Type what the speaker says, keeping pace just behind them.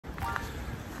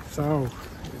So,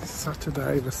 it's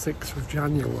Saturday the 6th of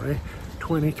January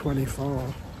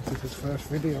 2024. This is his first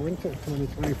video, isn't it?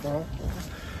 2024.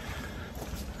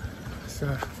 It's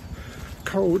a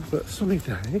cold but sunny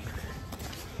day.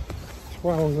 2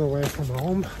 hours away from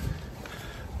home.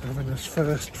 Having his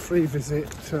first free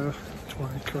visit to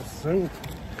Twycross Zoo.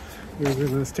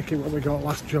 Using this ticket what we got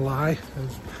last July. And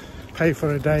pay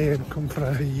for a day and come for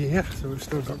a year. So we've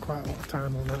still got quite a lot of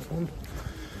time on that one.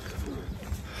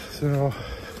 So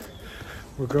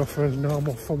we'll go for a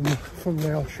normal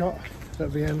thumbnail shot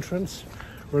at the entrance.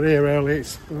 We're here early,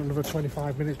 it's another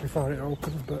 25 minutes before it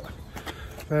opens, but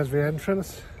there's the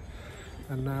entrance.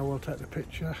 And now we'll take the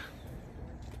picture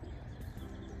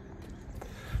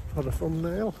for the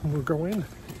thumbnail and we'll go in.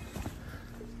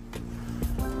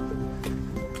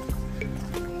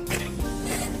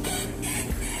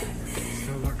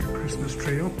 Still like a Christmas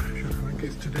tree up. I think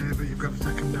it's today, but you've got to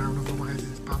take them down, otherwise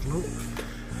it's bad luck.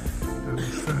 And the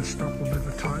first stop will be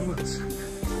the toilets.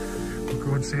 We'll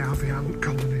go and see how the ant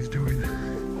colony's doing. See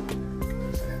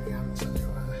the ants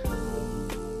anyway.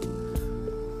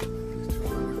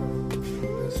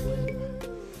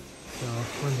 So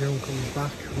when John comes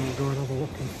back, we'll go and have a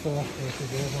look and stuff.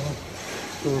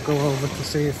 So we'll go over to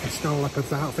see if the snow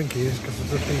leopard's out. I think he is, because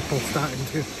there's people starting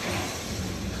to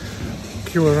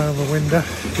queue around the window.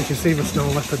 You can see the snow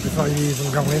leopard before you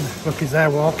even go in. Look, he's there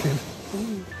walking.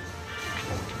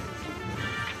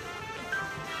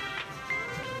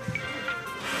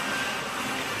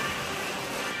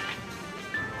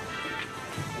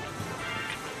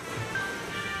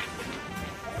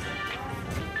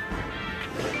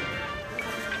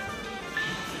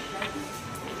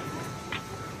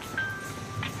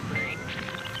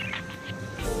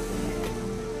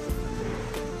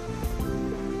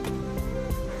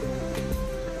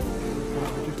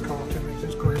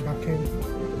 Going back in.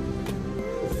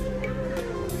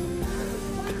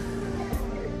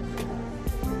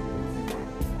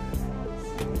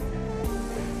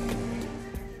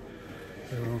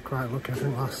 We were quite lucky. I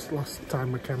think last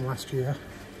time we came last year,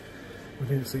 we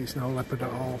didn't see snow leopard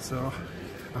at all, so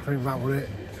I think that was it.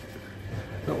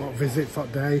 Not a lot of visit for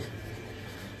that day.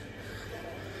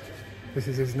 This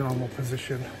is his normal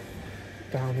position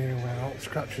down here where all the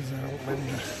scratches are,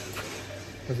 and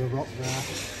there's a rock there.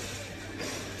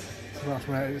 So that's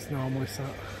where it's normally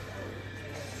sat.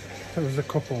 There was a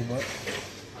couple, but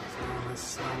that's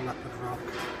snow leopard rock.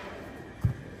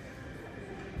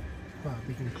 Quite a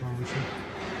big enclosure.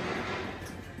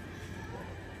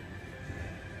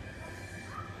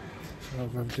 So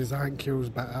the design queue's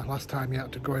better. Last time you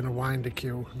had to go in a winder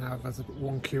queue. Now there's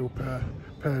one queue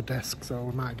per desk, so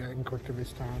we might get in quicker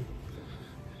this time.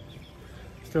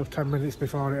 Still 10 minutes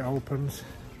before it opens.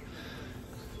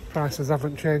 Prices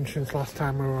haven't changed since last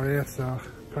time we were here, so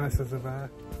prices are there.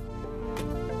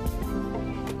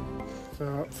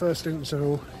 So first in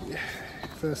zoo,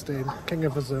 first in, king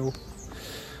of the zoo.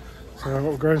 So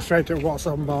we're going straight to what's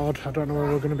on board. I don't know where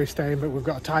we're going to be staying, but we've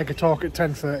got a tiger talk at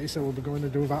 10:30, so we'll be going to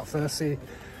do that first. See,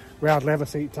 we hardly ever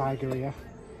see tiger here.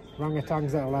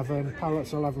 Orangutans at 11,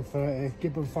 parrots 11:30,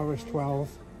 gibbon forest 12,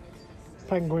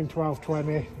 penguin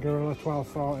 12:20, gorilla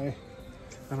 12:40,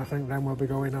 and I think then we'll be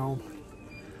going home.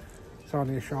 It's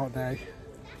only a short day.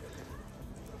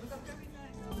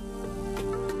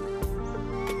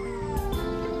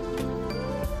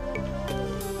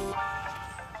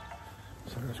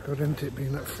 So it's good, isn't it,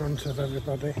 being at front of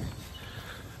everybody?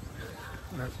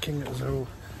 Like king at zoo.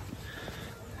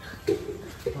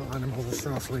 All animals are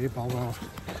so asleep, although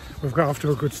we've got off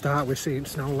to a good start. We're seeing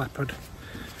snow leopard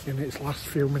in its last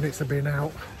few minutes of being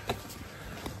out.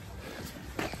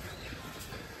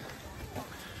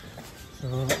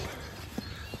 So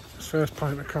first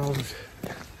point of call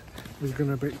is going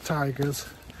to be tigers.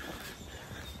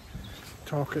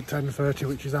 Talk at 10:30,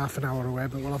 which is half an hour away,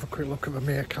 but we'll have a quick look at the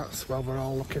meerkats while we're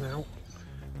all looking out.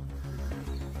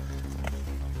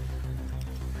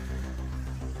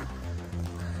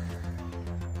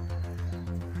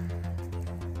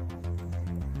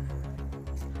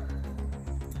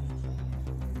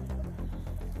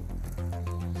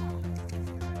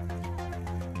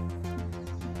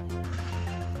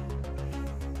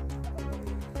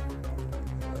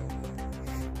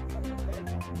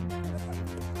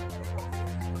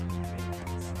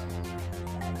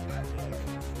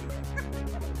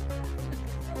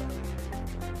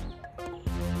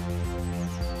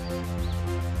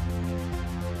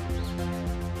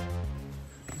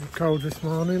 Cold this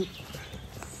morning.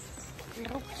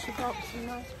 Nope, she got some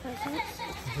nice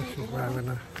presents. She's wearing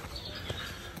a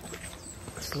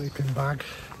sleeping bag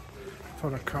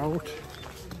for a coat.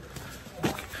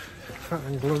 Hat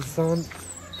and gloves on.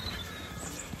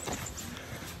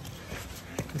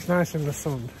 It's nice in the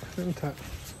sun, isn't it?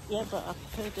 Yeah, but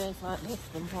after 2 days like this,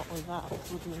 then what was that?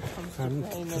 Wouldn't And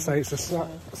constant rain to say it's a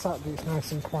Saturday, it's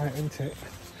nice and quiet, isn't it?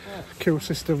 Yeah. Queue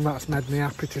system, that's made me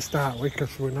happy to start with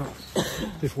because we're not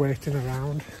just waiting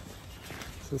around.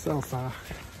 So far,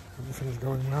 everything's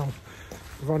going well.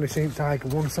 We've only seen tiger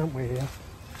once, haven't we, here?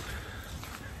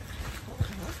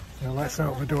 Now let's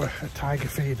hope we do a tiger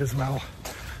feed as well.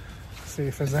 See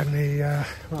if there's any,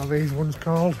 what are these ones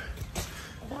called?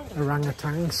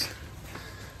 Orangutans.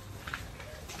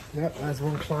 Yep, there's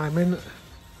one climbing.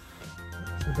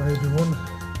 It's a baby one.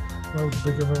 Loads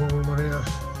bigger than one we were here a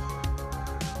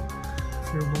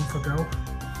few months ago.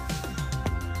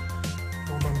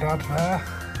 Mum and Dad there.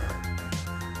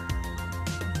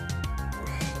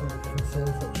 You can see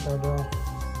that shadow.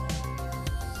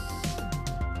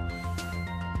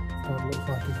 Dad looks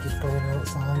like he's just going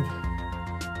outside.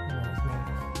 No, he's not.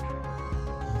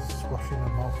 He's squashing a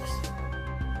box.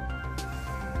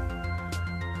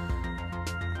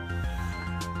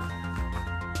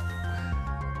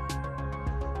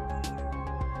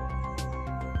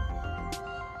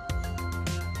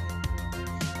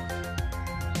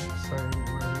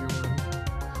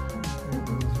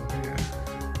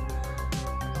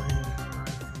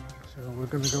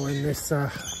 We're going to go in this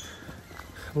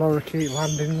lorikeet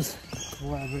landings,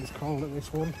 whatever it's called at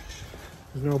this one.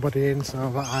 There's nobody in, so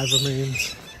that either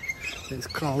means it's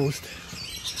closed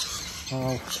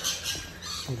or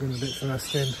we're going to do it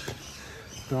first in.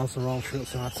 Doors are all shut,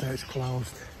 so I'd say it's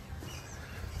closed.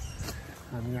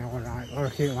 And yeah, we're right,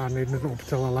 lorikeet landing isn't up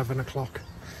till 11 o'clock.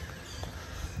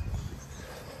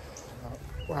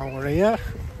 While we're here,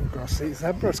 we've got to see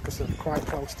zebras because they're quite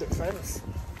close to the fence.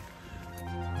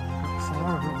 I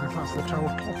don't know if that's the total.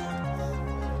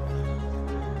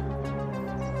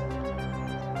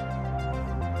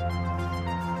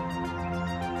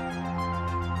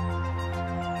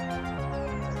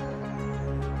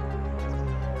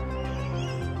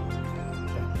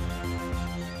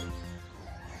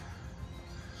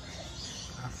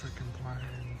 African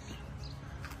plains.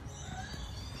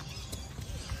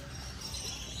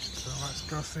 So let's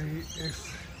go see if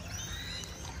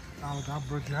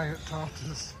Aldabra giant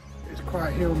tortoise. It's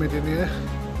quite humid in here.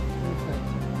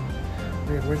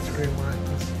 We have windscreen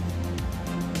wipers.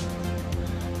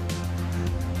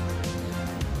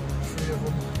 3 of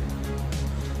them.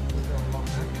 We've got a lot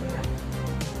there.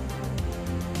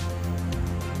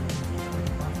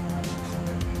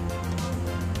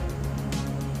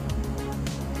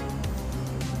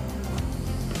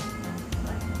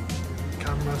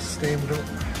 Camera's steamed up.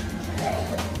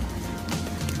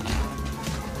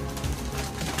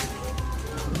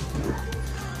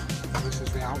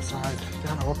 Outside, they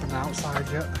haven't opened the outside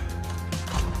yet.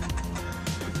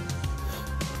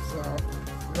 So,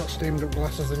 we've got steamed up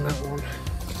glasses in that one.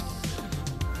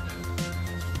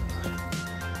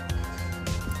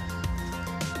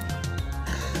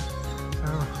 So,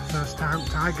 first time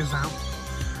tigers out.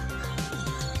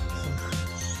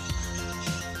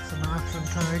 Some African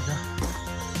tiger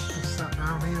just sat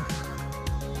down here.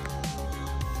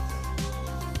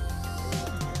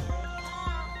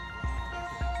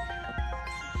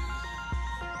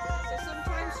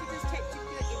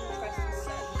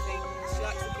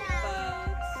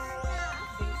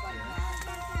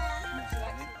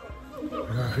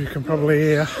 You can probably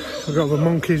hear we've got the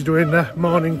monkeys doing their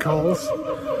morning calls,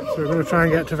 so we're going to try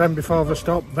and get to them before they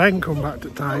stop, then come back to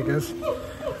tigers.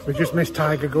 We just missed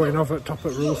Tiger going off at top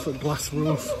at roof, at glass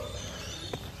roof.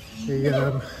 He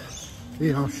or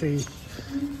she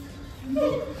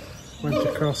went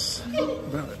across,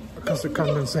 but because of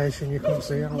condensation you couldn't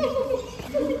see out.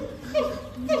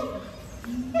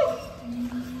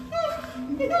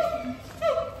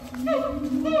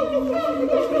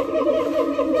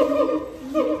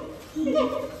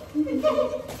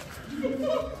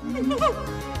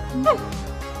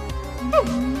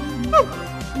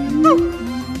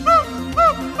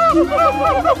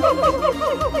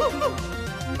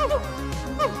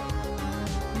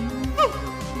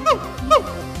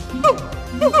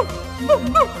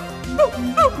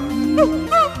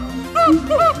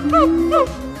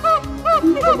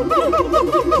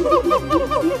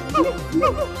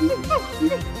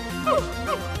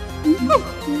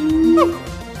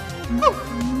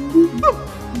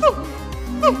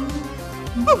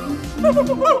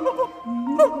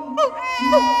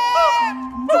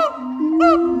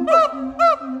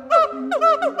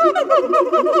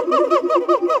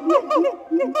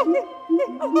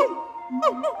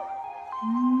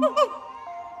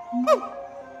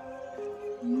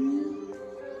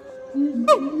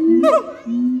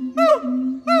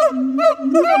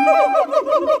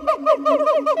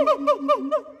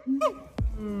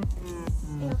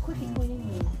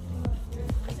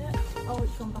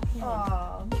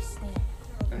 Oh, missed it.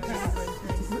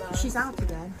 She's out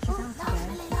again. She's out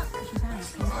again.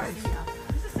 She's out.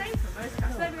 It's the same for most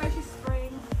cats. Everywhere she's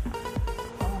spring.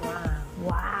 Oh,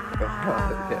 wow.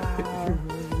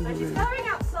 And she's going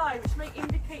outside, which may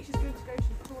indicate she's going to go to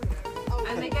the corner.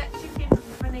 And they get chickens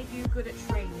when they do good at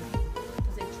training.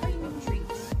 Because they train with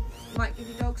treats. Might give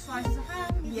your dog slices of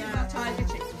ham. Yeah. Give tiger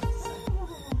chickens. So.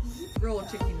 Raw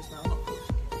chicken as well, not cooked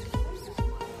chicken.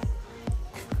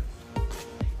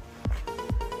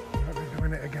 Might be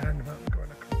doing it again. Might be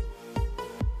going across.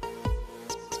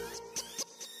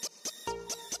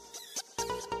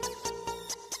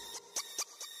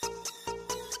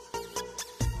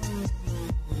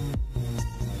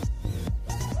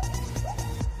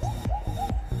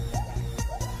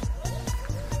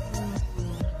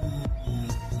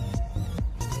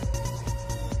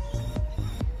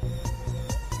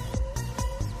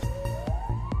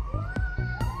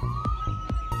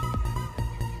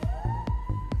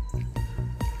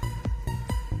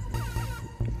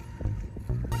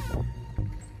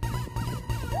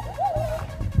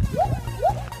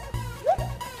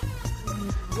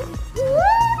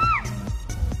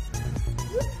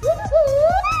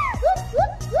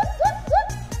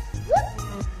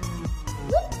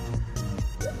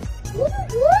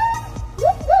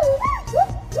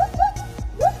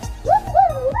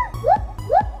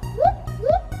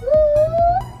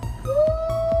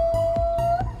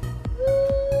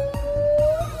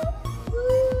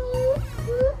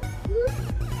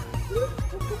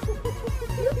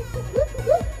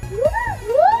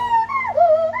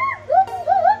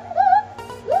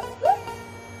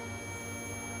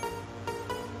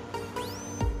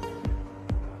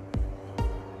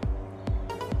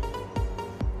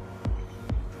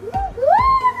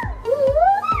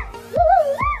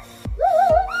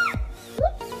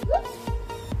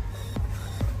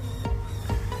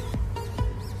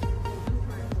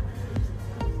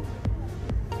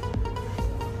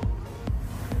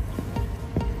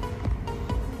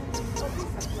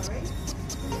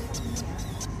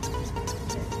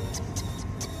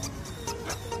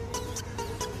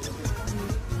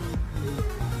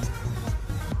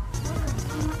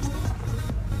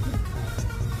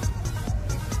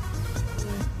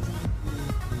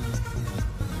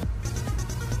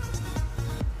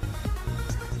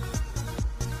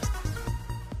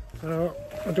 So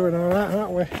we're doing alright,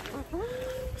 aren't we?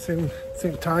 Seen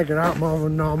Tiger out more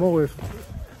than normal with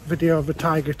video of the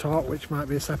Tiger talk, which might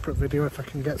be a separate video if I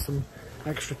can get some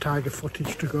extra Tiger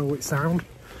footage to go with sound.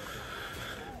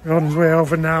 We're on the way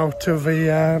over now to the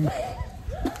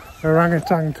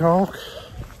orangutan talk.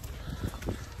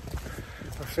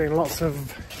 I've seen lots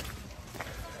of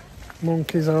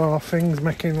monkeys or things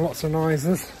making lots of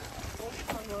noises.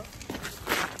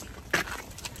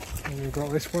 And we've got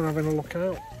this one having a look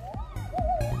out.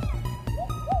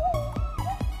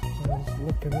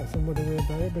 Looking at somebody with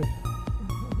a baby.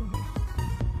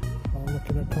 I'm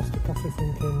looking at Costa Coffee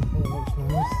thinking, oh, that looks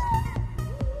nice.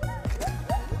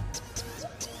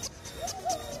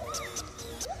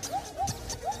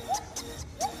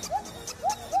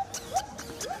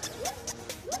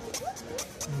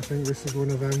 I think this is one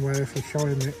of them where if you're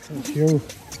showing it, it's you.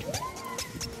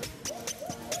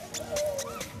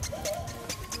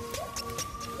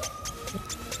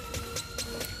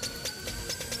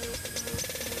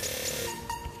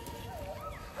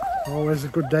 Always a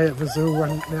good day at the zoo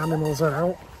when the animals are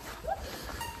out.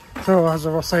 So as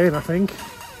I was saying, I think,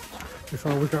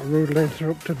 before we got rudely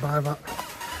interrupted by that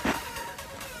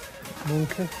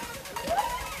monkey,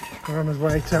 we're on his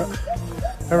way to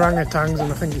orangutans,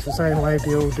 and I think it's the same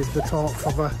lady who did the talk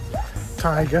for the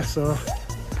tiger, so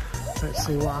let's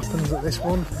see what happens at this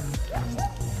one.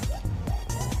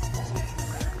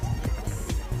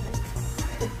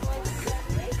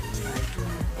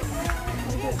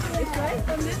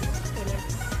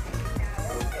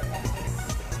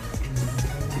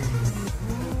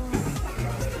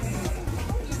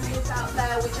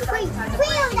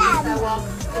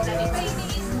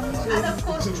 And of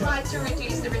course try to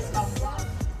reduce the risk of flood.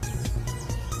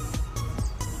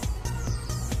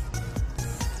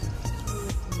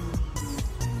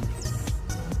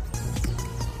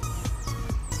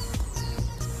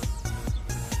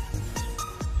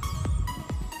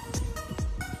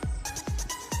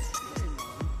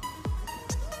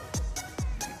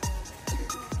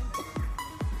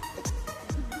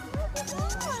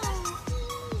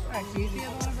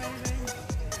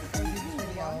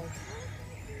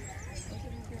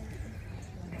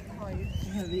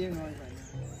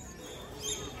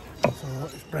 So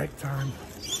it's break time.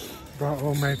 Brought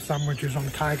homemade sandwiches on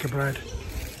tiger bread.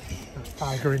 That's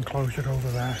tiger enclosure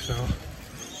over there, so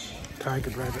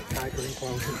tiger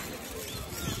enclosure.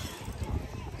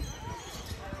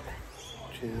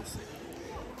 Cheers.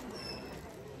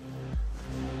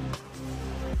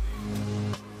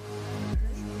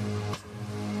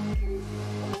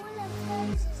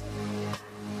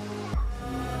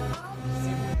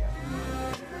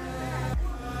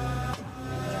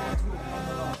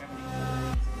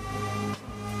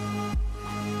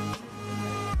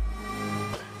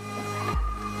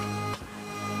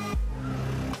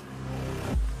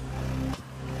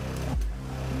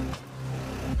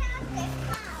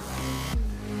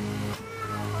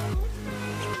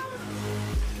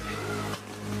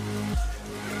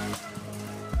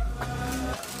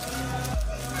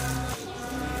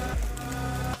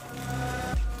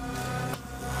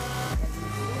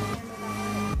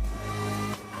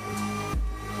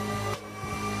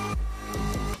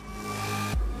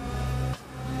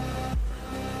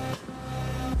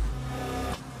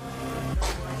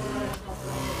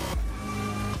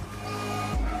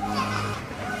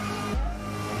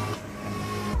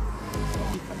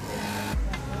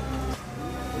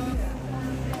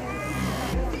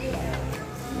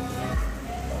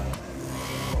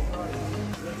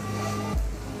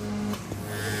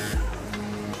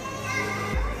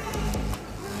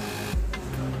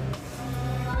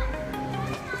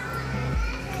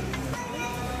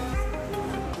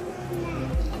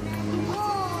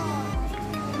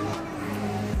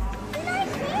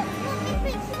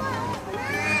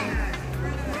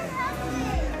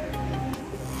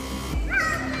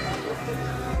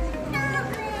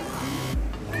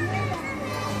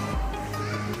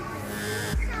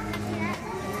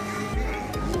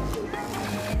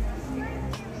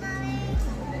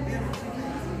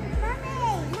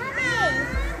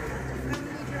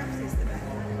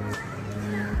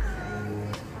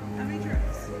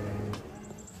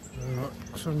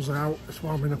 Sun's out, it's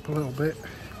warming up a little bit.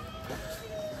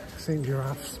 Seen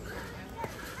giraffes.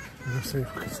 Let's see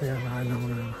if we can see a rhino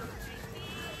now.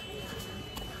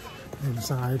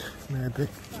 Inside, maybe.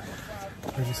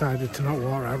 We decided to not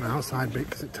walk around the outside bit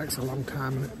because it takes a long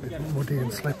time and it's muddy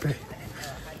and slippy.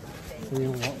 So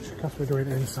you'll watch, because we're doing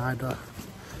it inside,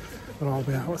 we'll all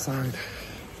be outside.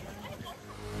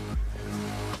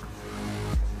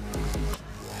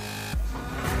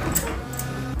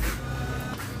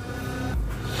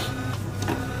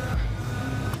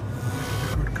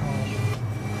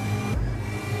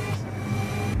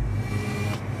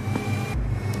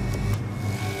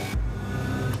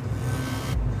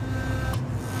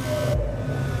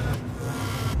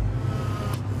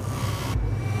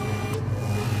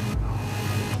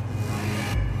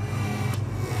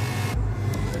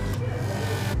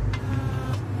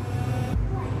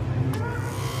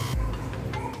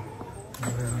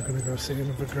 See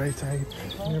another great ape.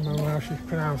 You remember how she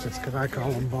pronounced it? Because I call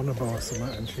them bonobo or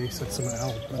something, and she said something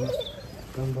else.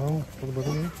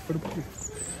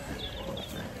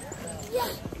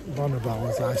 Bonobo,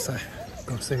 as I say.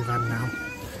 Go see them now.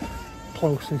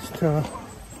 Closest to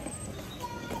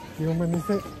human, is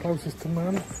it? Closest to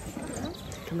man?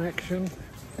 Connection.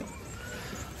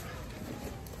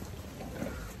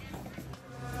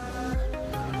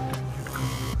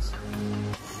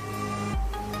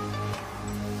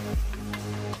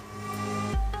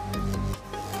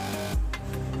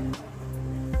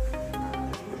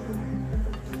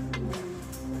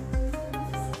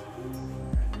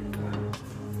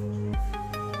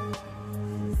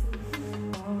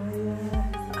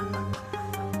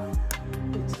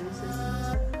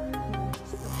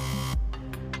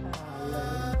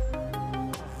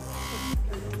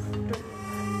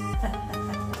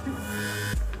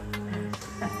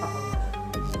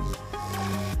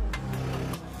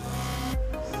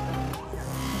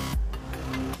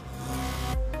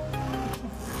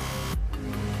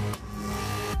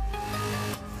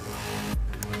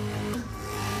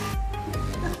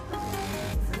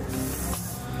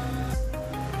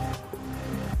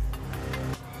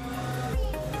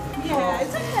 Yeah,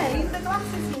 it's okay. The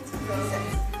glasses need to be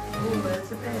fixed. Oh,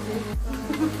 there's a baby.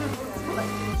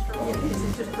 Yeah, this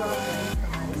is just broken.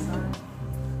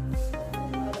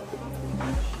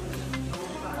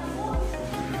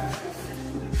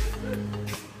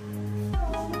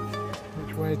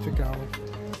 Which way to go?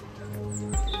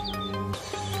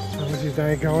 How's your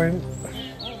day going?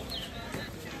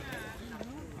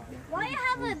 Why you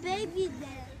have a baby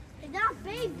there? It's not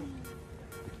baby.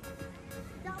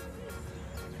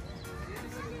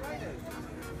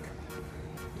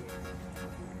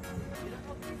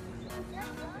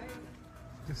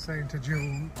 Just saying to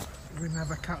June, we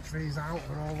never catch these out,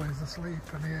 we're always asleep,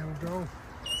 and here we go.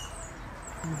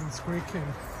 Even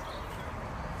squeaking.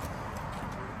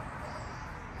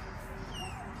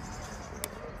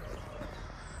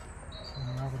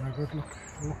 good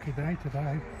lucky day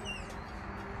today.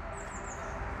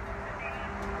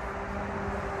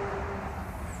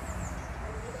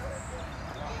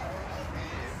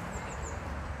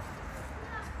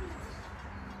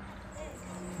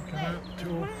 Looking out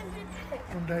till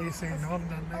one day you see none,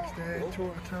 then next day 2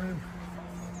 at a time.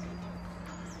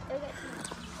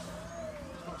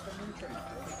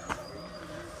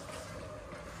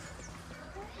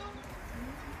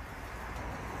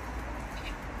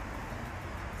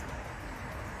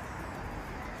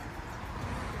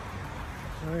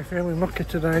 Are you feeling lucky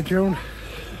today, June? I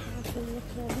feel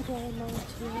lucky every day, Mum,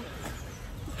 too.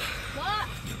 What?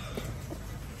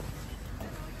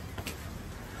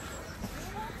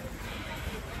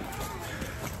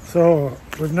 So,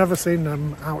 we've never seen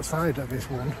them outside at this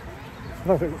one. I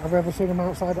don't think, have we ever seen them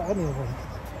outside at any of them?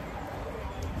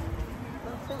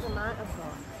 I think they might have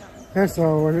got. Yeah,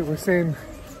 so we've seen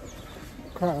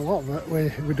quite a lot that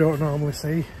we don't normally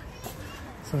see.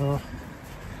 So,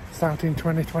 starting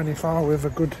 2024 with a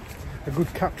good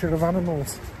capture of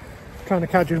animals. Trying to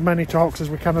catch as many talks as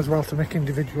we can as well to make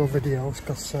individual videos,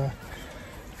 because I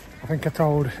think I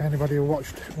told anybody who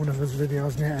watched one of those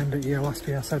videos near end of year last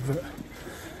year, I said that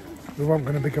we weren't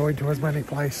going to be going to as many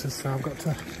places, so I've got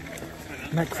to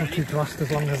make footage last as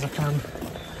long as I can.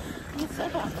 You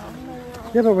said that, Mum.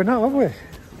 Yeah, but we're not, have we?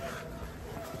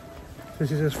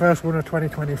 This is his first one of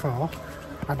 2024.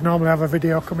 I'd normally have a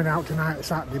video coming out tonight,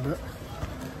 Saturday, but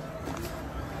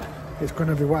it's going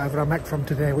to be whatever I make from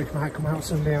today, which might come out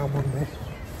Sunday or Monday.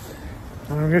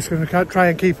 And I'm just going to try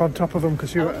and keep on top of them,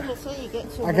 because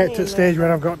I get to the stage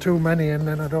where I've got too many and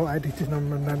then I don't edit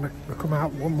them, and then they come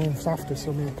out 1 month after.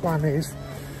 So my plan is,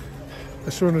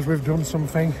 as soon as we've done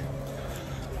something,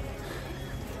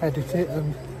 edit it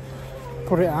and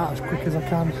put it out as quick as I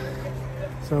can.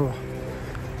 So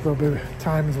there'll be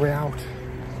times we're out.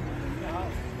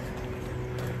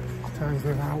 Times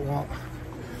without what?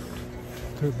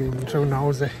 Being too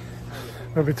nosy.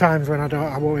 There'll be times when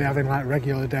I won't be having like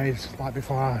regular days, like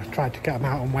before I tried to get them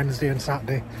out on Wednesday and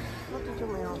Saturday.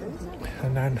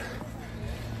 And then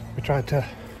we tried to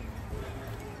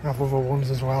have other ones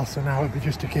as well, so now it'll be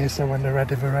just a case of when they're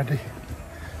ready, we're ready.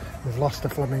 We've lost the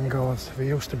flamingos. They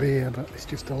used to be here, but it's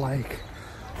just a lake.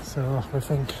 So we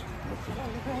think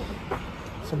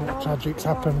something tragic's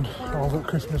happened over the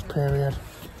Christmas period,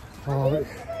 or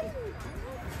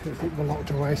we're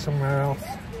locked away somewhere else.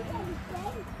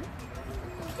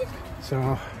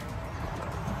 So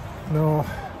no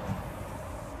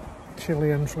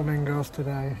Chilean flamingos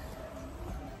today.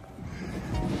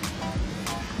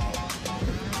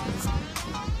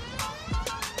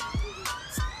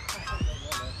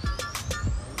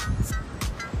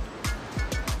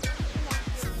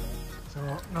 So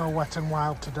no Wet and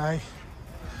Wild today.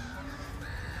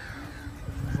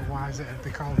 Otherwise it'd be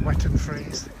called Wet and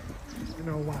Freeze. In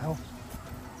a while.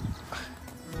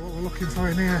 What we're looking for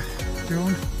in here,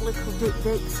 June? Little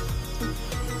dicks.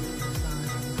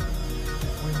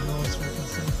 Windows we can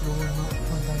see through and not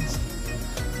windows.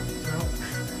 No.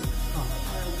 Oh,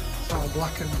 it's all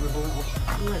blackened with a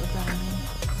little diamond.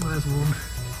 There's one.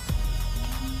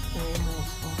 Very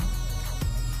nice one.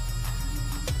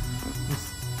 This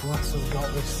glass has got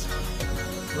this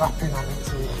wrapping on it,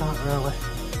 so you can't really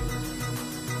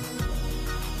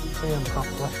see them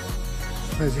properly.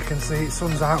 As you can see, the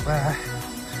sun's out there.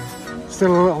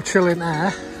 Still a little chill in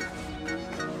air.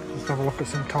 Let's have a look at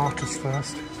some tortoise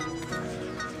first.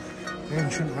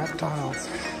 Ancient reptiles.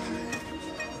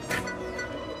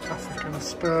 African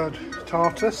spurred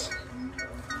tortoise.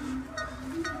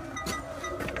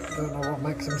 Don't know what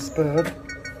makes them spurred.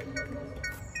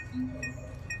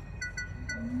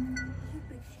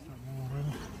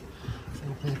 A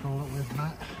few people that we've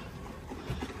met.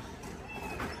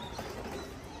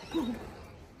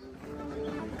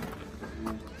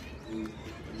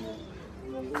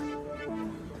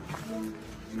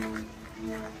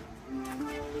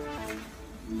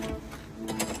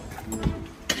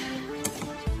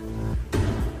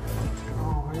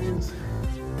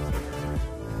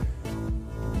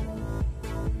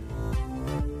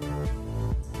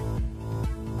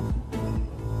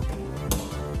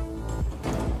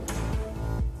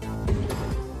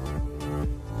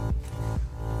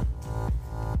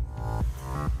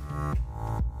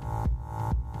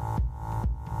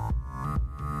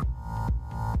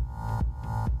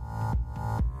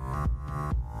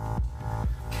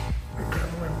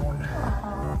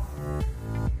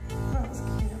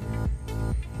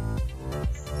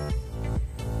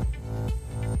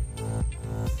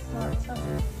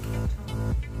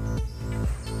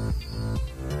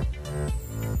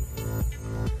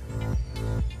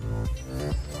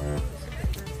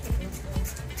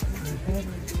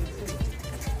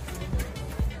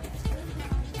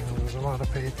 lot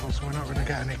of people, so we're not going to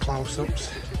get any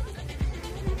close-ups.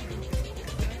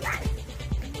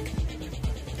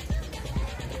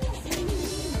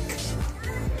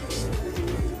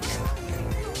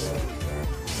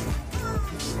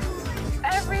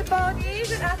 Everybody,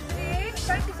 good afternoon.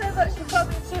 Thank you so much for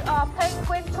coming to our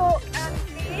penguin talk and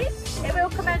feed. It will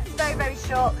commence very, very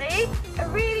shortly. A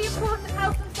really important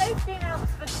health and safety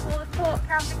announcement before the talk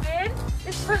can begin.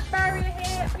 This front barrier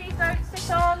here, please don't sit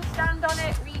on, stand on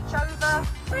it, reach over.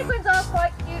 Penguins are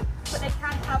quite cute, but they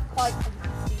can have quite a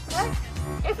nasty effect.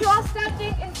 If you are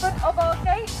standing in front of our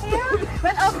gate here,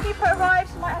 when our keeper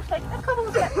arrives, you might have to take a couple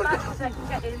of steps back so they can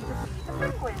get in to feed the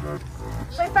penguins.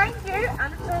 So thank you,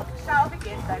 and the talk shall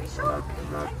begin very shortly.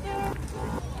 Thank you.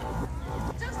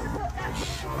 Just to put that in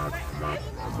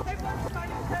perspective, everyone's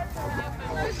kind of turned around.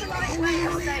 Close the light way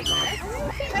of saying this.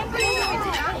 Penguins are in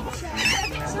charity.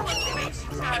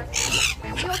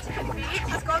 Your ticket feed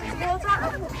has gone towards our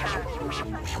animal care.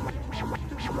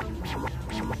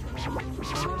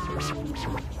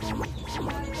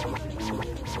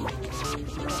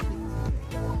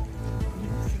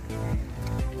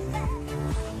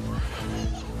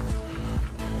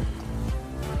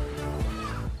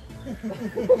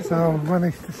 So I've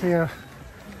managed to see a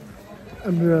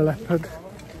leopard.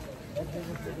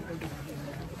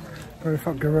 We've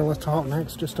got gorilla talk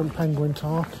next, just on penguin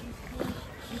talk.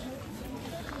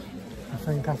 I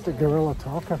think after gorilla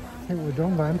talk, I think we're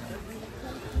done then.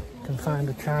 Can find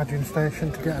a charging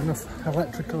station to get enough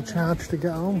electrical charge to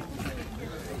get home.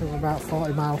 We're about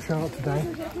 40 miles short today.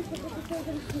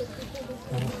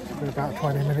 So for about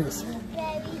 20 minutes.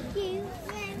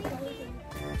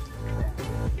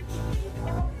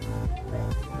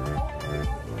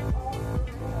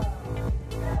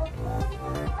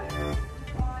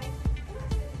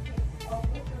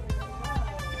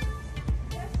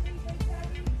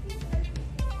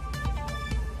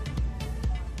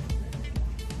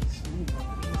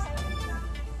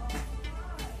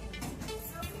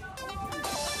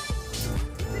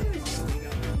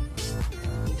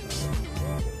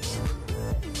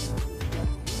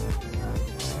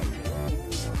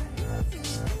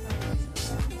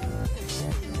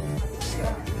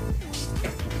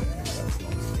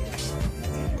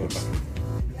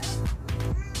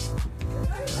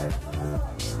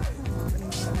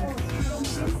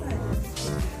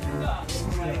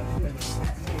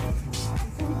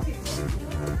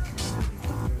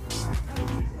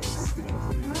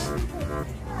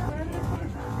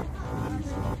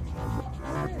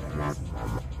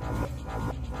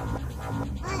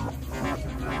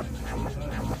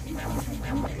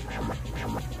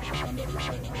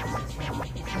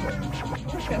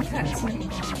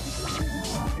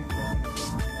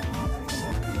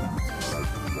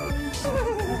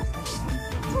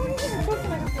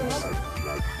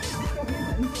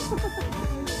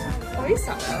 Oh, he's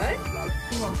sat there, eh?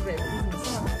 He wants a bit of the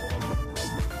sun.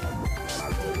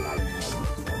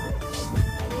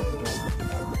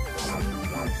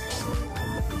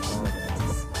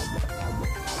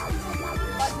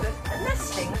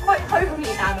 Nesting, quite homely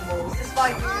animals,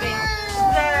 despite moving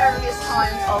various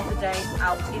times of the day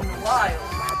out in the wild.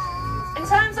 In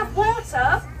terms of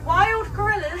water, wild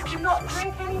gorillas do not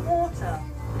drink any water.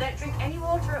 They don't drink any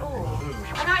water at all.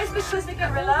 And that is because the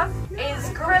gorilla is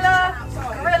gorilla.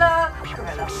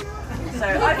 So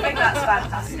I think that's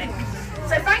fantastic.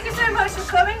 So thank you so much for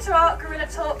coming to our gorilla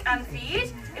talk and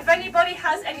feed. If anybody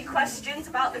has any questions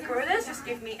about the gorillas, just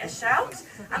give me a shout.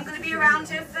 I'm going to be around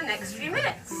here for the next few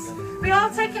minutes. We are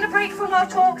taking a break from our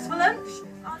talks for lunch.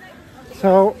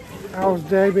 So, how's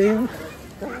day been?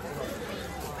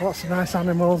 Lots of nice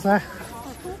animals there.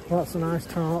 Lots of nice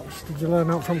talks. Did you learn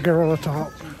out from gorilla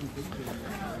talk?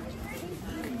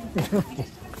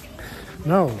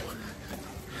 No.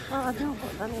 Well, I don't,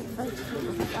 but I mean, most people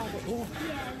about it here.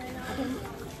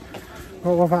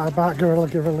 What was that about gorilla?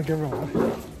 That's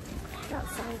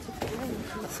scientific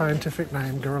name. Scientific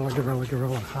name,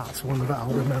 gorilla. That's one that I'll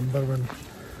remember, and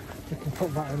we can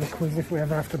put that in the quiz if we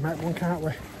ever have to make one, can't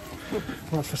we?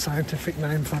 What's the scientific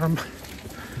name for them?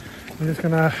 We're just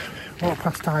going to walk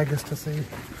past tigers to see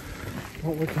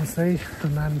what we can see,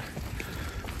 and then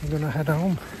we're going to head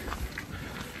home.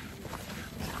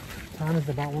 Time is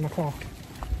about 1 o'clock.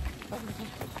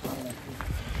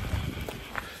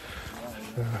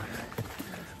 So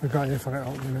we got here for it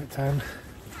opening at 10.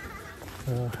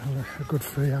 So a good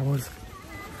 3 hours.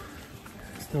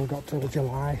 Still got till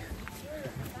July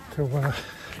to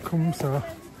come, so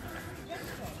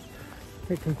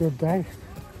it's a good day.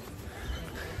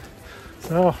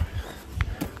 So,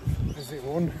 visit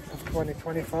 1 of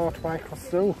 2024 Twycross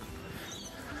Zoo.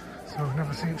 So I've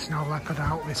never seen snow leopard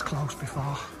out this close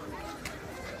before.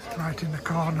 So right in the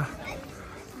corner.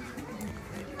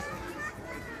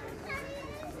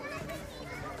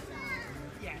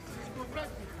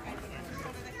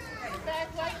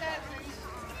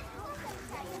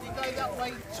 Go that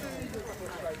way to the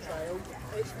Buffalo Trail.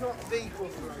 It's not the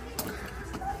Buffalo Trail.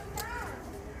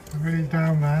 And he's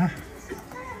down there,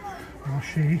 or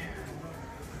she,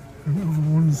 and the other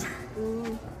ones.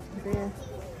 Oh dear.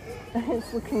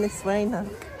 It's looking this way now.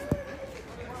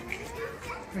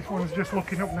 This one's just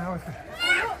looking up now.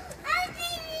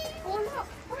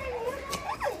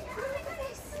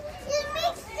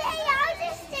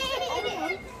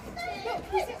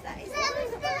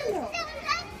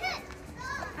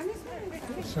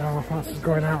 So that's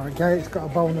going out the gate. It's got a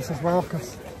bonus as well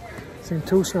because I've seen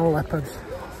 2 snow leopards.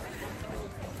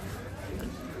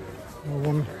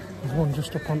 There's one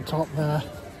just up on top there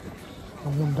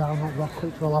and one down that rock,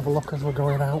 which we'll have a look as we're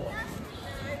going out.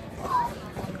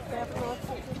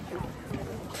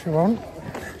 If you want,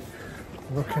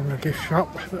 look in the gift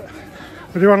shop.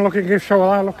 But do you want to look at the gift shop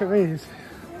while I look at these?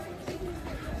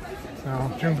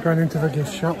 So Jim's going into the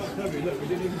gift shop.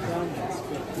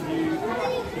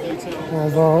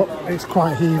 Although it's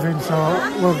quite heaving, so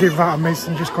we'll give that a miss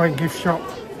and just go in gift shop.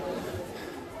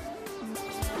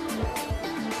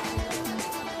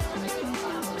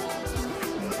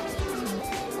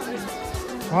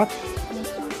 What? Do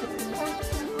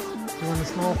you want a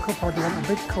small cup or do you want a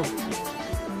big cup?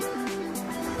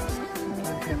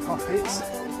 Plenty of pockets.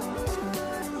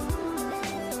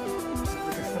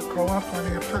 Different colour,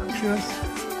 plenty of patches.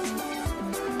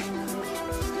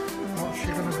 What's she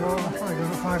going to go? I'm probably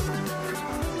going to £5.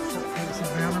 Footprints of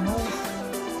the animals.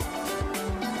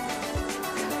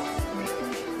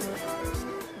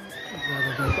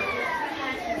 A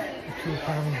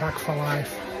 £2 bag for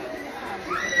life.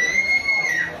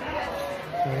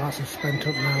 So that's spent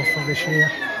up now for this year.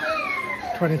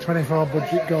 2024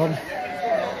 budget gone.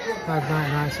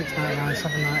 £5.99, £6.99,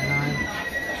 £7.99,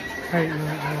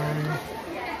 £8.99,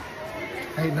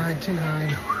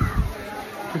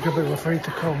 £8.99. Good job it was free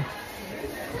to come.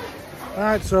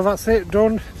 Right, so that's it,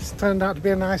 done. It's turned out to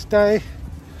be a nice day.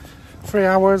 3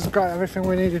 hours, got everything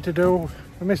we needed to do.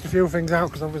 We missed a few things out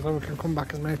because obviously we can come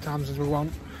back as many times as we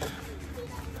want.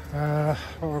 What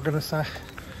we're going to say.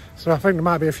 So I think there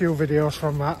might be a few videos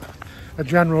from that. A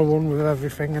general one with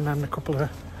everything and then a couple of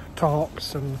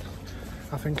talks, and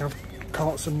I think I've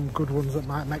caught some good ones that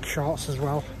might make shorts as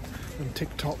well and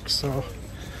TikToks. So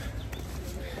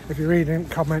if you read in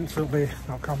comments, it'll be,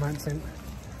 not comments, in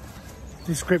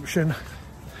description,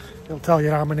 it'll tell you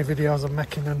how many videos I'm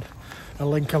making and a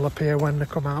link will appear when they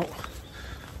come out.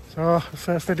 So the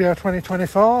first video of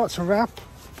 2024, it's a wrap.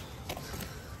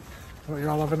 Hope you're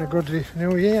all having a good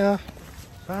new year.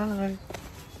 Bye.